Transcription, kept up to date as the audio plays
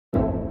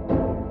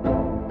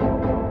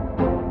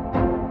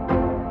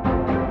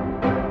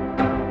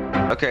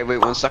Okay, wait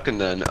 1 second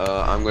then.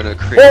 I'm gonna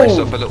create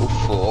myself a little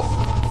fort.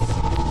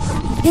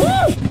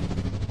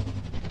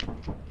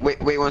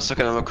 Wait 1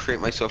 second. I'm gonna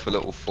create myself a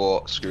little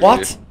fort. Screw you.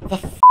 What the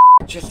f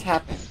just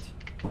happened?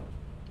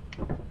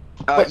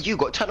 You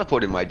got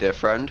teleported, my dear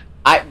friend.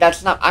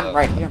 That's not. I'm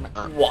right here.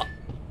 What?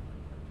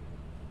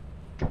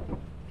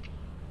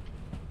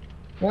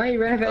 Why are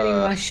you renovating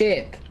my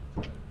ship?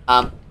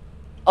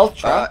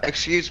 Ultra.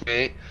 Excuse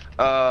me.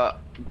 Do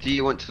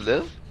you want to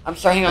live? I'm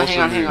sorry.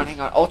 Hang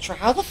on. Ultra,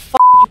 how the f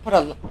did you put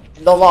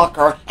the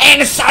locker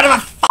inside of a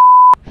f?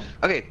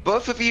 Okay,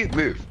 both of you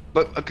move.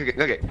 But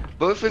okay,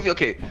 both of you.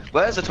 Okay,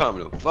 where's the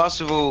terminal?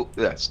 First of all,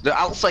 yes, the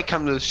outside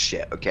camera is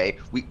shit. Okay,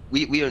 we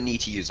don't need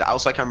to use the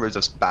outside camera. Is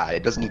just bad.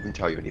 It doesn't even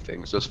tell you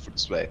anything. It's just for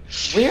display.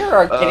 We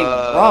are getting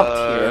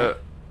robbed here.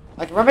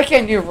 Like, remember,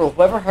 a new rule: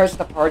 whoever hosts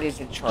the party is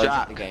in charge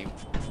of the game.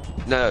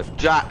 No,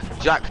 Jack,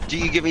 do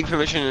you give me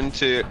permission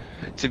to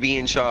be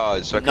in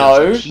charge so I can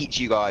actually teach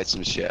you guys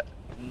some shit?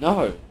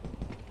 No.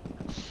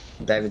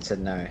 David said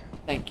no.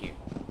 Thank you.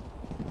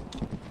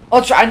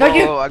 Ultra, I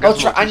know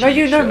Ultra, I know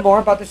you know more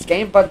about this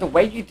game, but the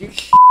way you do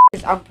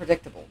is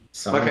unpredictable.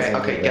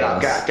 Okay, get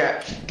out.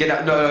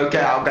 No,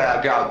 get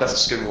out. That's a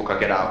skinwalker.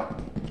 Get out.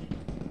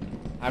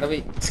 How do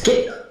we?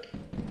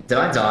 Did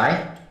I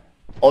die?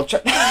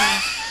 Ultra.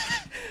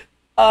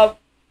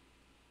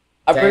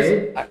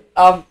 David?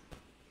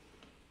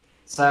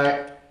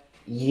 So,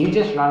 you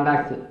just run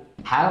back to...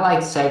 How do I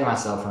save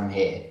myself from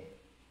here?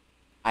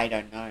 I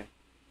don't know.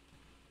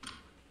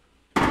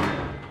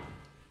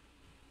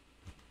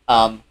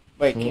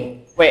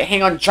 Wait,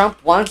 hang on,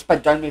 jump once,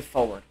 but don't move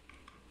forward.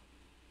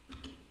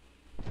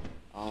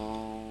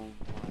 Oh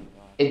my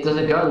god. Does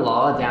it go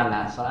lower down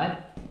that side?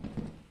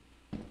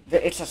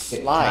 It's a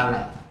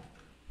slide.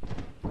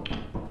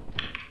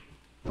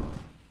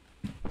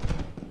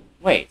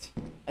 Wait,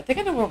 I think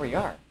I know where we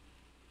are.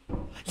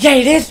 Yeah,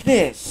 it is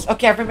this!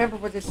 Okay, I remember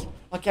where this...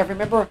 Okay, I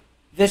remember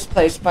this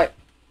place, but...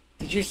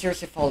 Did you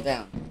seriously fall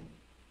down?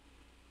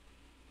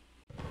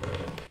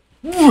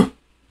 Nah.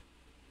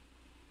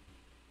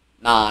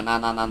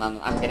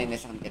 I'm getting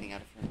this and I'm getting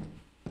out of here.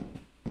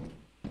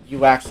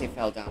 You actually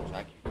fell down,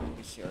 Jack. You're gonna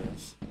be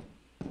serious.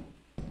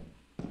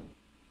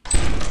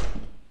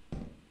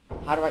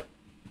 How do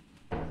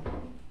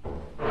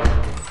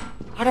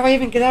I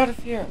even get out of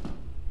here?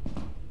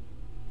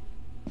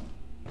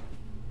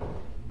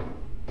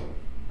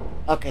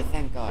 Okay,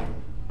 thank God.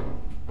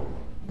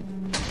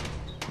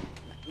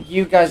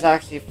 You guys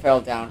actually fell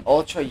down.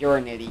 Ultra, you're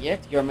an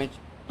idiot. You're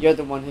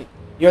the one who...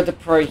 You're the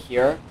pro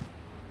here.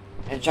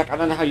 And Jack, I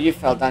don't know how you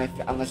fell down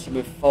unless you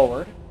moved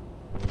forward.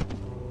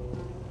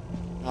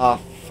 Oh,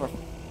 for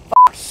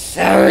fuck's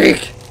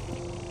sake!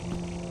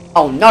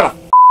 Oh, not a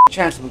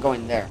chance I'm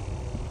going there.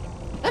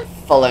 Don't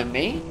follow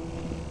me,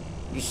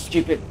 you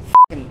stupid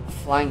fucking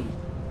flying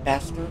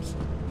bastards.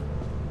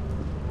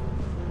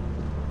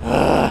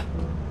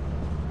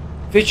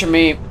 Future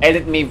me,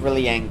 edit me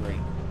really angry.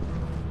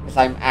 Because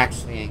I'm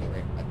actually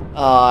angry.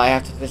 I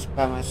have to do this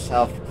by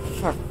myself.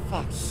 For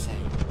fuck's sake.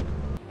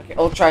 Okay,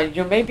 Ultra,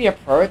 you may be a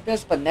pro at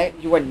this, but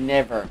you are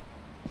never,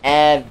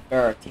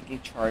 ever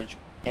taking charge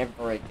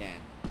ever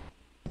again.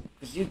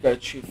 Because you go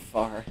too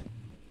far.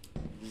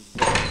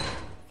 Zero.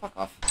 Fuck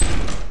off.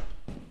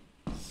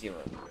 0.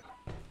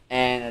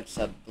 And it's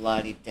a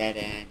bloody dead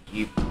end,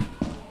 you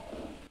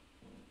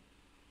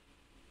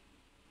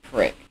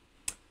prick.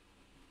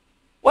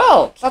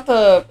 Well,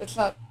 it's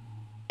not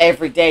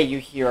every day you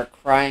hear a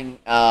crying,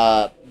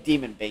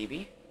 demon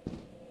baby.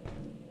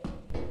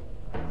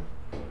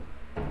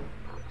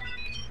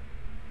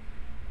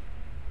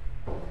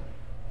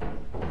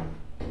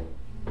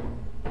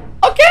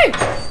 Okay!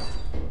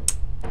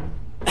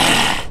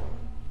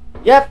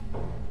 Yep.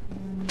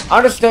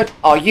 Understood.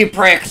 Oh, you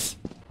pricks!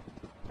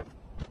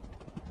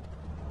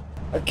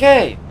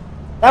 Okay.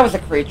 That was a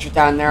creature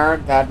down there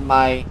that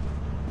my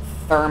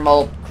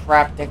thermal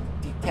crap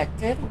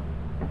detected.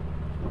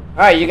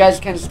 Alright, you guys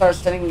can start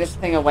sending this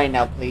thing away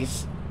now,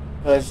 please.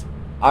 Because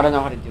I don't know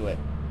how to do it.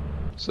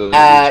 So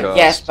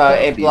yes, but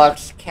it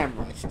blocks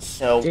cameras,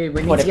 so dude,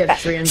 we need to get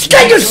 300.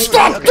 Can you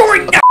stop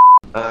doing that?!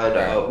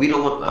 No, we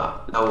don't want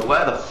that. No,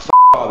 where the f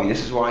are we?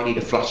 This is why I need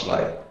a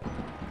flashlight.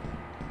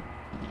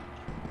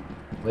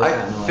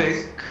 I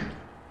think...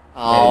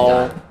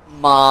 Oh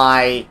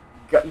my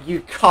god, you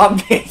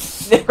can't be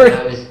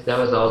serious. That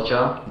was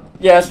Ultra?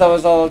 Yes, that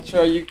was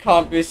Ultra, you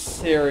can't be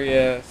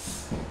serious.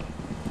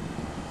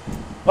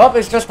 Well,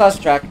 it's just us,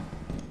 Jack.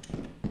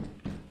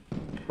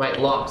 Wait,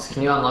 locks,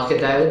 can you unlock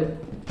it, David?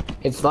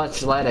 It's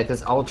much later,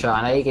 because Ultra,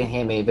 I know you can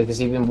hear me, because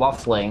you've been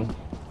waffling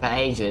for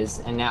ages,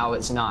 and now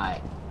it's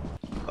night.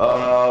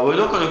 We're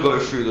not gonna go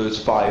through those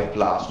 5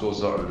 blast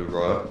doors that are in a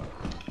row.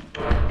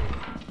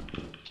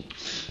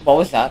 What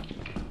was that?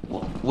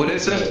 What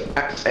is it?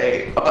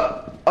 Hey,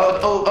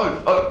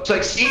 it's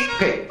like, see?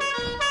 Okay.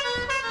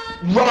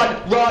 Run!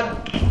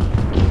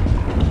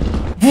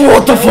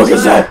 What the fuck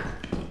is that?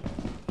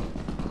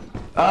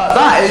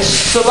 That is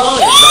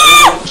Salami!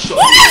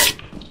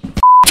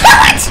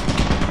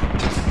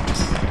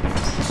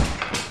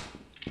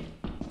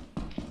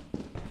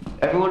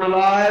 Everyone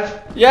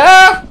alive?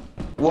 Yeah!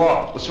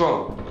 What? What's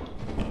wrong?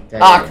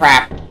 Ah,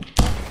 crap.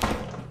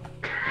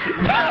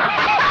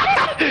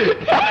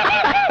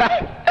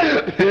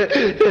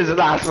 His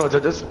last words are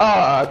just,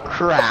 oh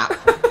crap.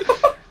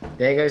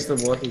 There goes the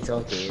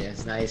walkie-talkie.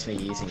 It's no use me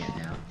using it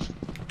now.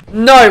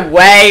 No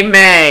way,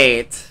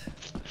 mate!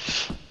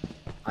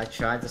 I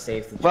tried to see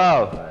if the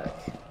Wow. would work.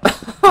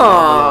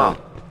 Aw.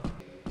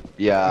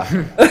 Yeah.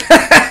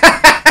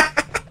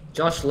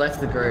 Josh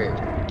left the group.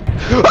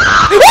 Oh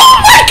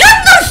my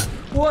goodness!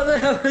 What the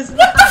hell is What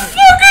that? the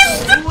fuck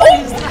is that? What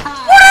is that?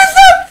 What is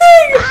that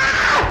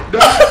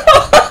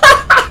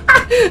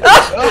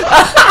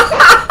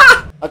thing?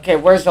 Okay,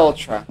 where's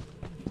Ultra?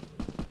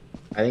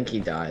 I think he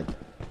died.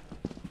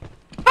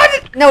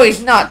 No,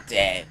 he's not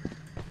dead.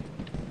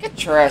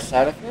 Get your ass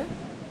out of here.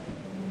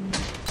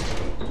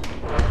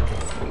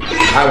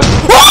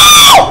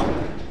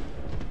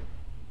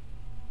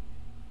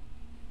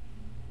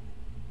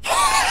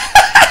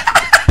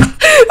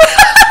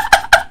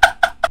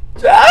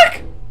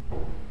 Jack?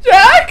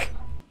 Jack?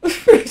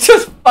 It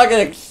just fucking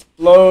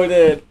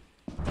exploded.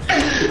 You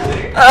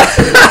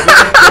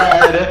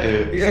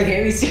gonna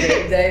hear me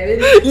scream,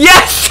 David?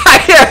 Yes, I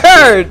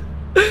heard!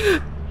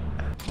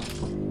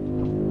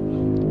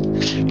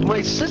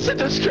 My sister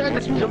just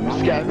tried to jump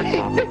scare me.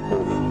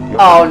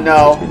 Oh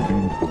no.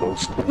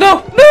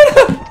 No, no,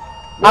 no!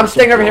 I'm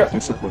staying over here.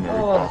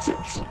 Oh,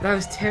 that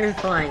was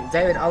terrifying.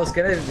 David, I was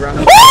gonna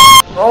run.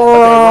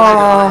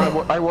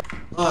 Oh!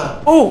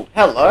 Oh,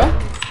 hello.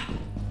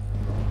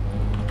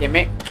 Give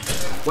me.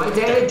 Wait,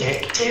 David.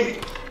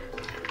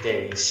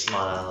 David, you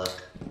smart aleck.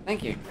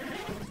 Thank you.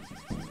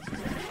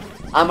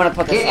 I'm gonna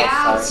put this Get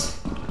out! outside.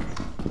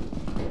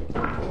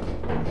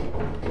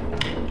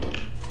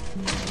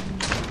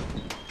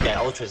 Yeah,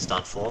 Ultra's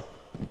done for.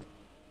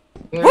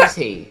 Where is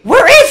he?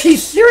 Where is he?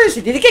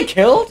 Seriously, did he get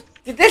killed?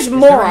 Did this He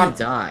moron?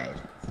 died.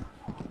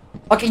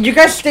 Okay, you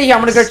guys stay here.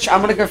 I'm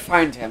gonna go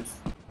find him.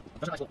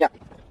 Yeah.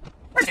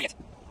 Where's he?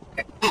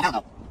 Okay. I don't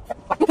know.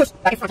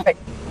 Back in front of me.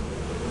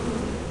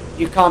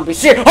 You can't be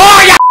serious.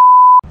 Oh yeah!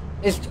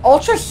 Is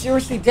Ultra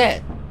seriously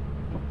dead?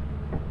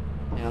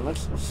 Now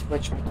let's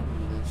switch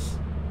between this.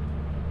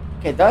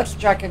 Okay, that's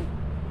Jack and...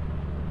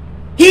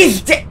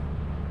 He's dead!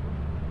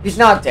 He's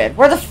not dead.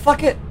 Where the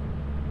fuck it...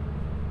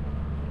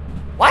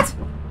 What?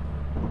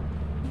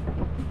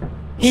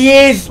 He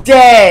is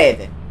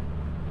dead!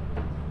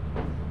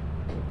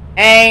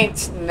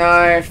 Ain't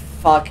no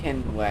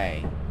fucking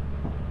way.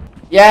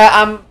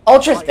 Yeah,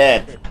 Ultra's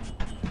dead.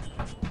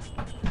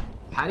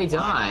 How'd he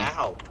die?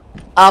 Ow.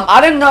 I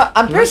don't know.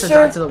 I'm He pretty must have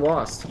sure. died to the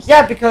wasps.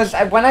 Yeah, because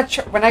when I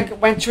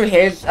went to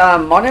his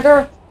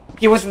monitor,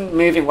 he wasn't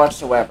moving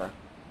whatsoever.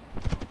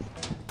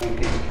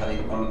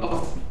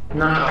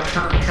 No, I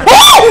can't.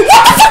 Oh!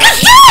 What the fuck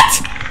is that?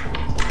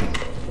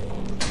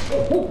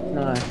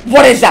 No.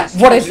 What is that?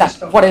 What is that?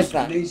 What is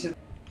that?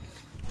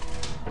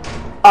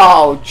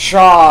 Oh,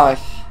 Josh.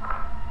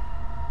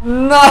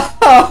 No.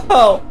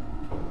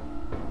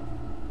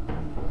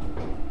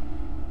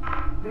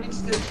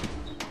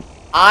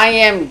 I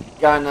am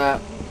gonna...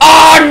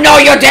 Oh, no,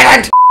 you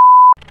didn't!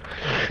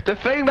 The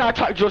thing that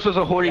attacked Josh was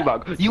a horny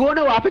bug. You wanna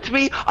know what happened to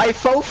me? I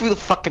fell through the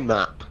fucking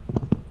map.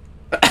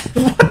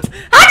 What?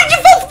 How did you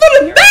fall through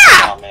the map?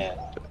 Oh man.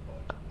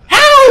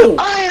 How?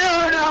 I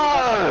don't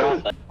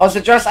know! Also,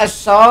 Josh, I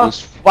saw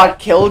what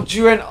killed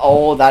you, and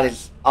oh, that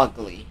is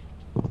ugly.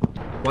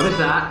 What is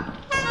that?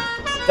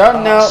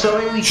 Don't know.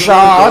 Sorry, we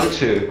Josh. don't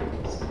to.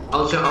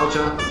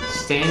 Ultra,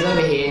 stand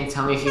over here and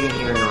tell me if you can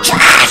hear a noise.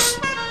 Josh!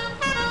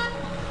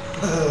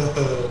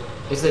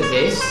 Is it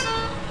this?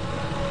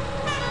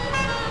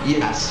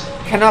 Yes.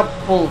 Cannot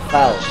pull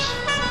valve.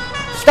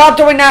 Stop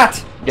doing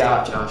that!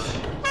 Yeah. Josh,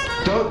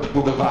 Don't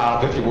pull the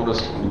valve if you want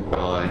us to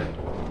die.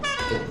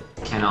 it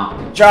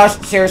cannot. Josh,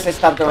 seriously,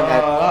 stop doing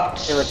that.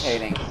 That's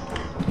Irritating.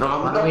 No,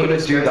 I'm Why not don't we gonna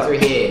just do go through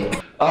that. here?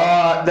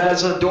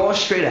 There's a door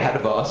straight ahead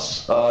of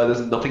us.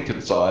 There's nothing to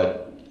the side.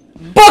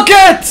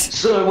 Bucket!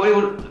 So, what do you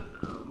want?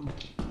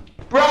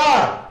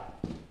 Bruh!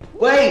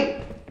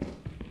 Wait!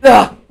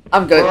 Ugh,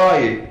 I'm good. Where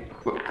are you?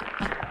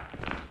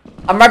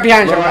 I'm right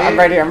behind you. Where are I'm you?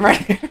 right here. I'm right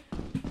here.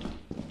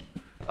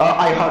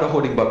 I heard a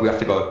holding bug. We have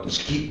to go.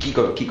 Just keep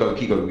going. You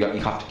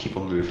have to keep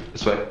on moving.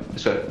 This way.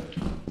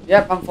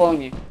 Yep, I'm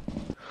following you.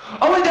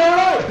 Oh wait, they're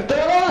alive!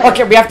 They're alive!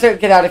 Okay, we have to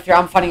get out of here.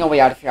 I'm finding a way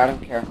out of here. I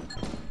don't care.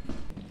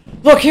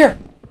 Look here.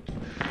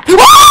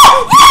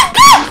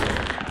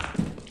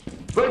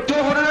 Wait,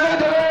 don't hold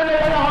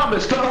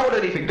harmless. Don't hold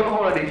anything. Come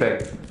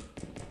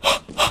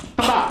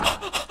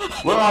back.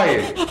 Where are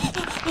you?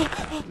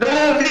 No,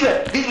 leave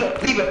it.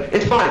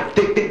 It's fine.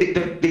 They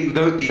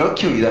don't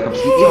kill you. They're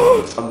completely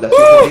harmless unless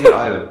you're holding an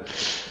island.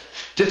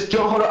 Just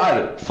don't hold an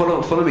island.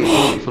 Follow me.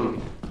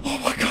 Oh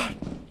my god.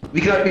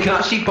 We can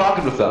actually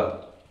bargain with them.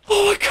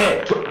 Oh my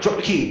god. Hey, drop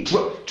the key.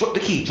 Drop the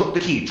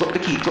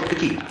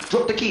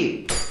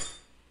key.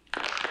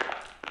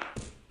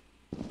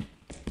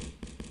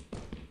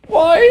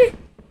 Why?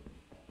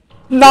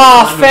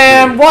 Nah,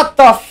 fam. What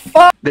the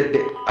fuck?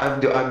 I'm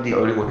the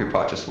only one who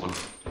purchased one.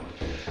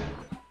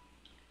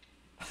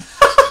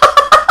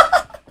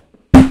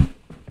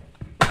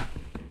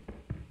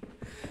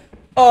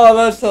 Oh,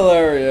 that's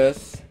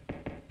hilarious.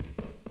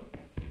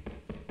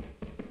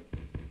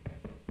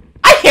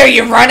 I hear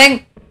you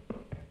running!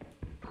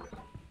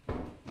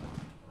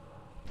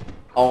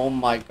 Oh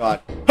my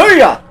god.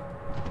 Hurry!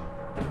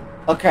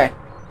 Okay.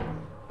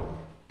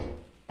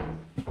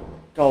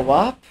 Go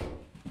up.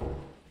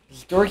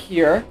 There's a door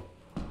here.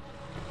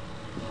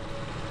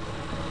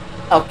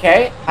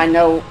 Okay, I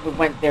know we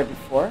went there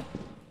before.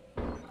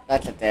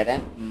 That's a dead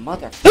end.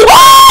 Mother.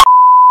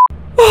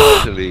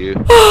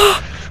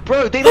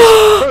 Bro, they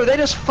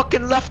just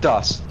fucking left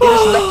us. They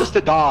just left us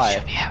to die.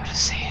 Should be able to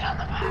see it on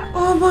the map.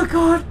 Oh my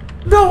god.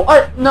 No,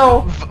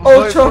 no.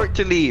 Vote for it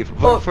to leave.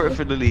 Vote for it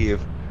to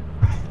leave.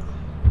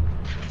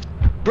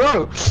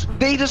 Bro,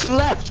 they just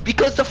left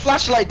because the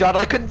flashlight died.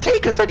 I couldn't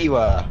take us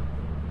anywhere.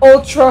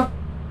 Ultra,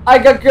 I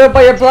got killed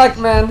by a black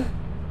man.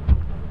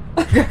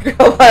 I got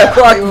killed by a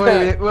black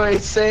man.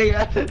 Wait, say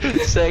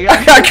it. Say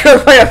I it. got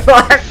killed by a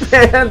black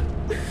man.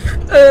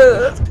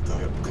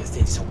 Because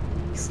they're so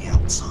easy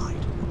outside.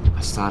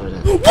 I started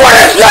it. What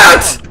is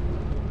that?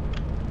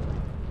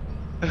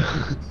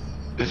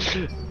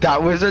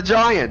 That was a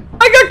giant.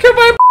 I got killed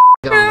by a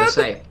Go on, let's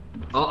say.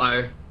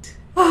 Uh-oh.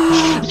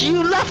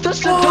 You left us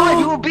to die.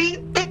 You were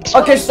being picked.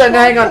 Okay, so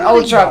now hang on,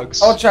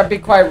 Ultra, be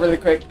quiet really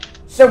quick.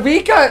 So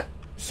we got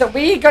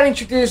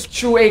introduced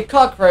to a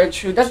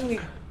cockroach who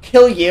doesn't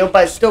kill you,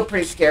 but it's still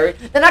pretty scary.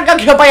 Then I got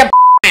killed by a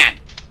man.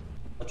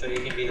 Ultra, you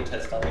can be the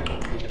test dummy.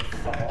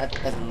 That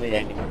doesn't lead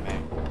anywhere,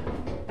 man.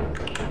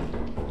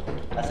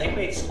 I think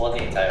we explored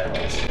the entire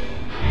place.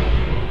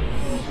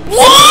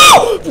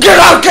 Whoa! Get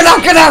out! Get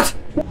out! Get out!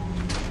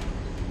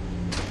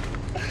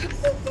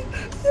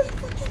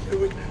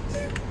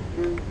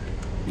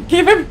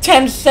 Give him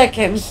 10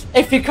 seconds.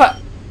 If he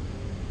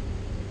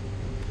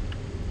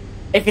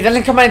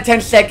doesn't come out in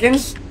 10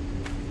 seconds,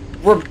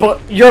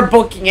 you're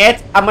booking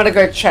it. I'm gonna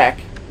go check.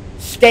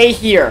 Stay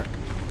here.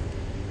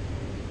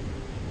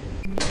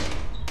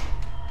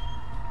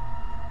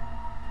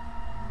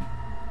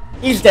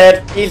 He's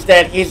dead. He's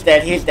dead. He's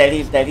dead. He's dead.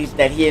 He's dead. He's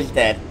dead. He is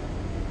dead.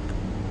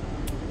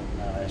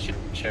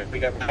 Sure, we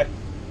got back.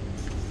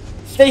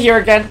 Stay here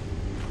again.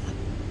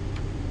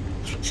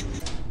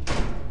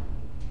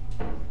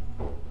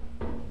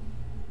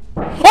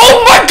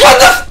 Oh my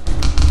goodness!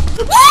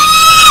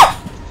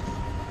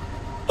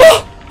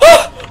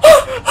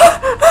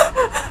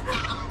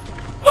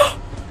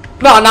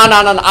 No,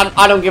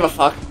 I don't give a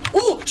fuck.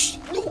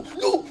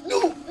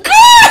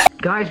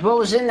 Guys, what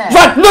was in there?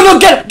 Run! No,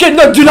 get,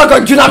 no, do not go,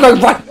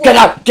 run! Get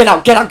out! Get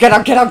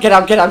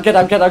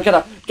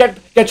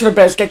to the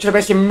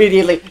base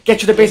immediately. Get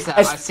to the base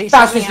as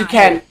fast as you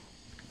can.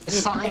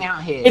 There's something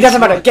out here. It doesn't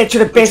matter, get to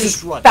the base as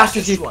fast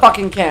as you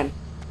fucking can.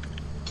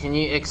 Can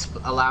you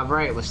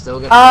elaborate? We're still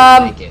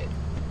gonna make it.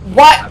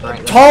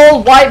 What?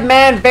 Tall, white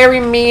man, very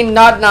mean,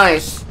 not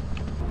nice.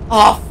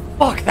 Oh,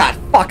 fuck that,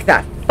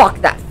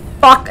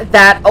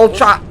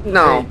 Ultra,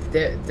 no.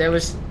 There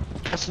was...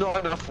 That's not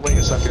enough. Wait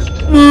a second.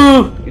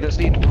 You just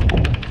need.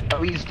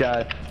 Oh, he's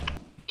dead.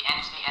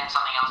 And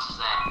something else is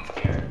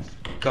there.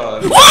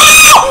 God.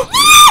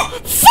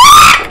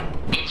 Fuck!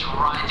 It's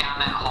right down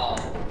that hole.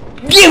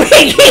 You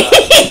hit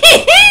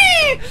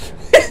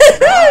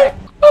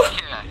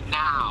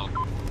Now.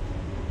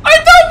 I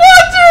don't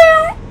want to!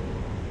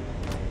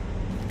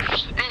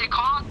 It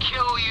can't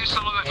kill you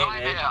some of the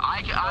time here.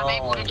 I'm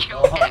able to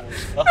kill him.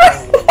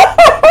 That's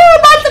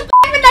the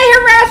demon that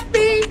harassed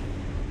me!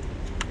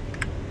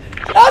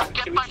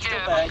 Get back here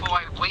before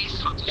I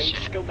waste on this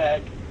shit. Go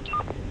back.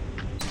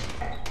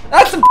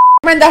 That's the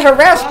man that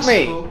harassed me!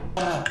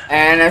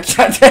 And it's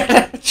a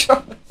dead choice.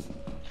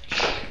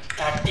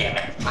 God damn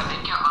it. I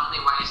think your only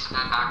way is to go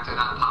back to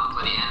that part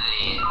where the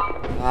enemy is.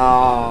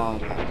 Oh.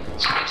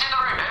 Something's in the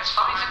room,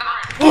 Something's in the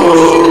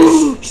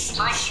room.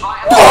 Something's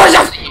right in the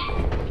room.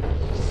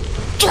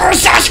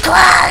 Jesus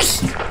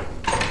Christ!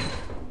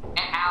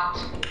 Get out.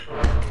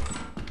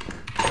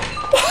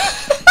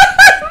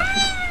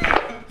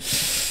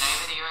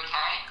 David, are you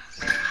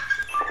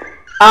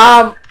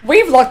okay?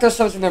 We've locked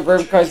ourselves in the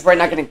room because we're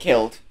not getting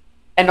killed.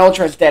 And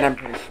Ultra's dead, I'm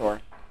pretty sure.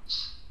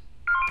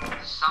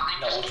 Something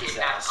just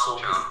kidnapped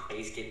Ultra.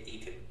 Face get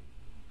eaten.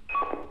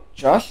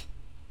 Josh?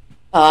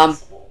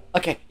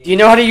 Okay, do you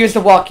know how to use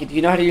the walkie?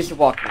 Okay, David, I'm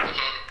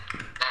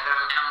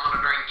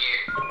monitoring you.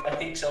 I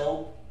think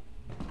so.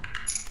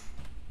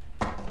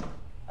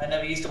 I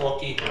never used to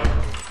walk either.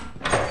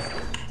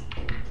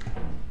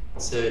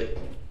 So...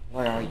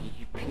 Where are you,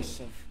 you piece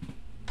of...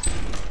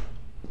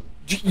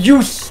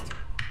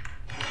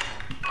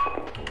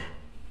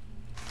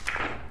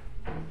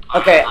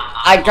 Okay,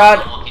 I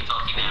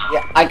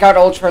got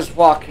Ultra's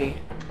walkie.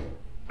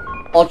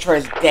 Ultra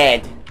is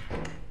dead.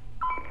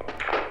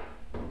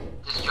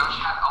 Does Josh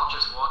have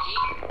Ultra's walkie?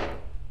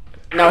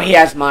 No, he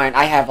has mine.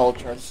 I have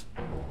Ultra's.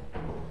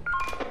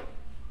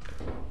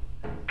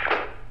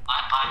 I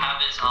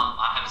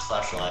have his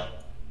flashlight.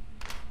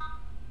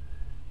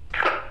 I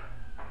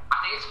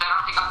think it's better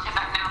if he got him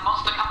back now.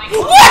 Monster coming.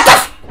 What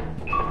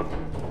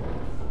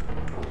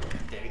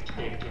the David,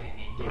 get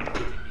in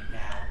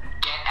now.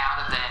 Get out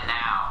of there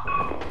now.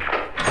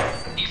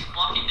 He's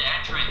blocking the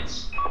entrance.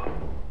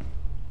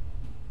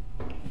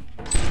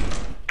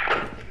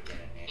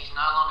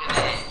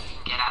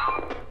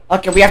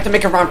 Okay, we have to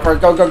make a run for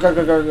it. Go, go, go,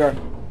 go, go, go.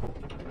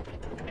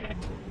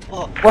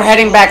 Oh, We're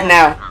heading back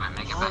now.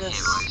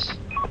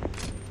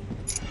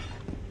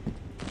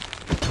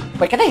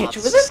 Wait, can I hit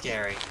you with it?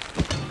 Scary.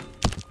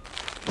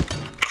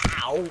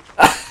 Ow.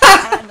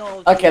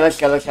 Okay, let's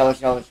go, let's go, let's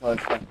go, let's go,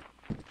 let's go.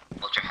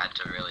 Ultra had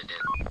to really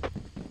do.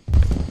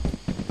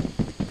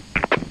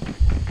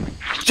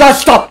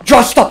 Just stop!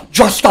 Just stop!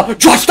 Just stop!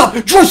 Just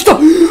stop! Just stop!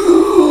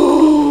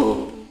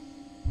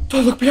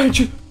 Don't look behind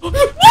you! What the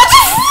f-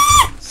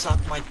 Suck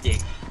my dick.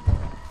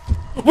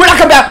 We're not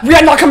coming back! We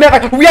are not coming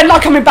back! We are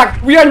not coming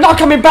back! We are not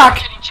coming back!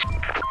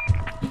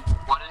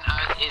 What on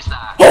earth is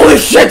that? Holy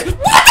shit!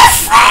 What the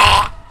f-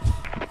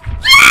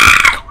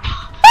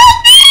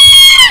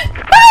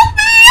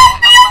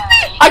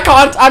 I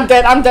can't! I'm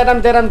dead! I'm dead!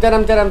 I'm dead! I'm dead!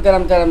 I'm dead! I'm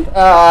dead! I'm dead!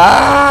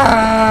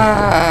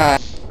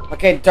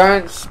 Okay,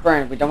 don't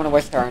sprint. We don't want to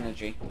waste our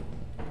energy.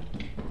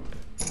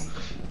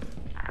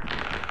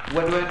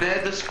 When we're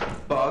near this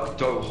bug,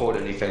 don't hold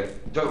anything.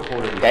 Don't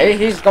hold anything. Okay,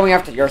 he's going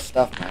after your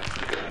stuff, man.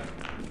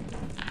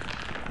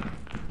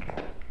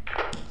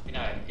 You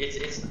know,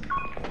 it's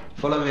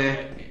Follow me.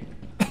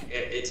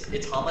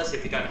 it's harmless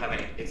if you don't have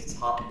any. It's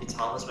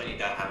harmless when you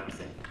don't have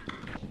anything.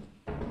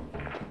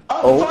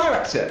 Oh, the fire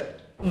exit!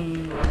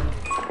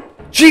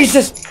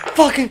 Jesus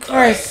fucking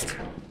Christ!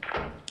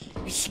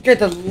 You scared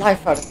the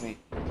life out of me.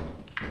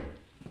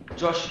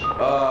 Josh,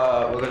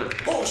 we're gonna...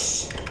 Oh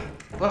shit!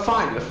 We're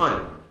fine, we're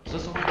fine.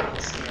 Just the one.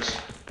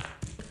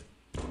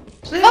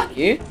 Fuck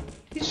you.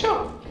 He's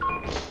shot.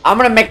 I'm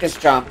gonna make this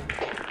jump.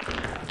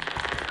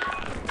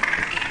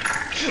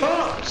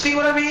 Oh, see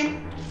what I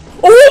mean?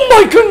 Oh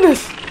my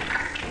goodness!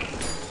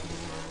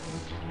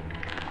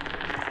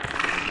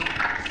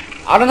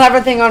 I don't have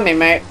anything on me,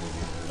 mate.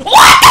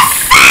 What the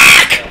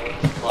fuck?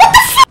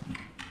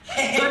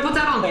 Don't put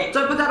that on!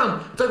 Don't put that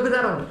on! Don't put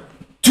that on!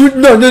 Dude,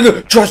 no, no,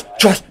 no! Just,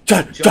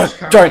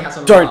 currently has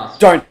a mask.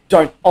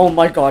 don't! Oh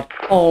my god!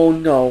 Oh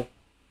no!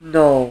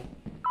 No!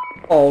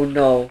 Oh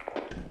no!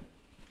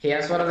 He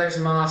has one of those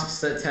masks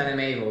that turn him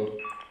evil.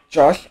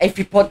 Josh, if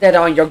you put that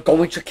on, you're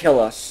going to kill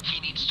us. He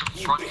needs to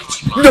front.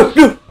 No,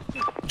 no!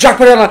 Jack,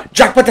 put it on!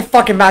 Jack, put the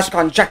fucking mask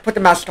on! Jack, put the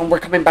mask on! We're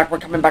coming back! We're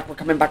coming back! We're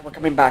coming back! We're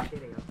coming back! I'm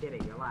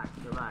kidding.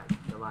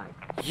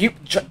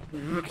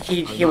 Relax.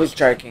 He was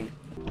joking.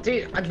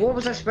 Dude, what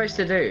was I supposed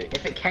to do?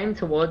 If it came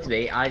towards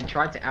me, I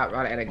tried to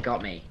outrun it and it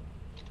got me.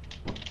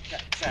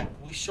 Jack,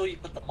 we sure you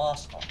put the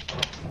mask on?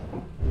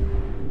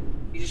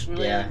 You just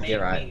really Yeah, made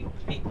you're right.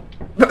 me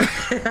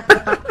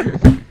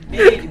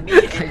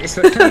It's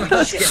what the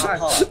mask shit is. my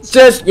heart.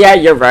 Just, yeah,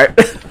 you're right.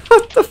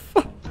 What the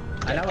fuck?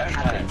 I know what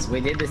happens. We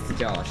did this to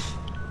Josh.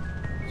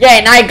 Yeah,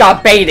 and I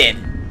got baited.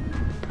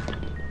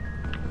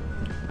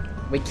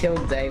 We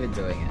killed David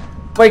doing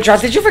it. Wait,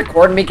 Josh, did you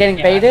record me getting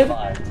Yeah, baited?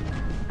 I survived.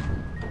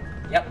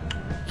 Yep.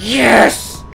 Yes!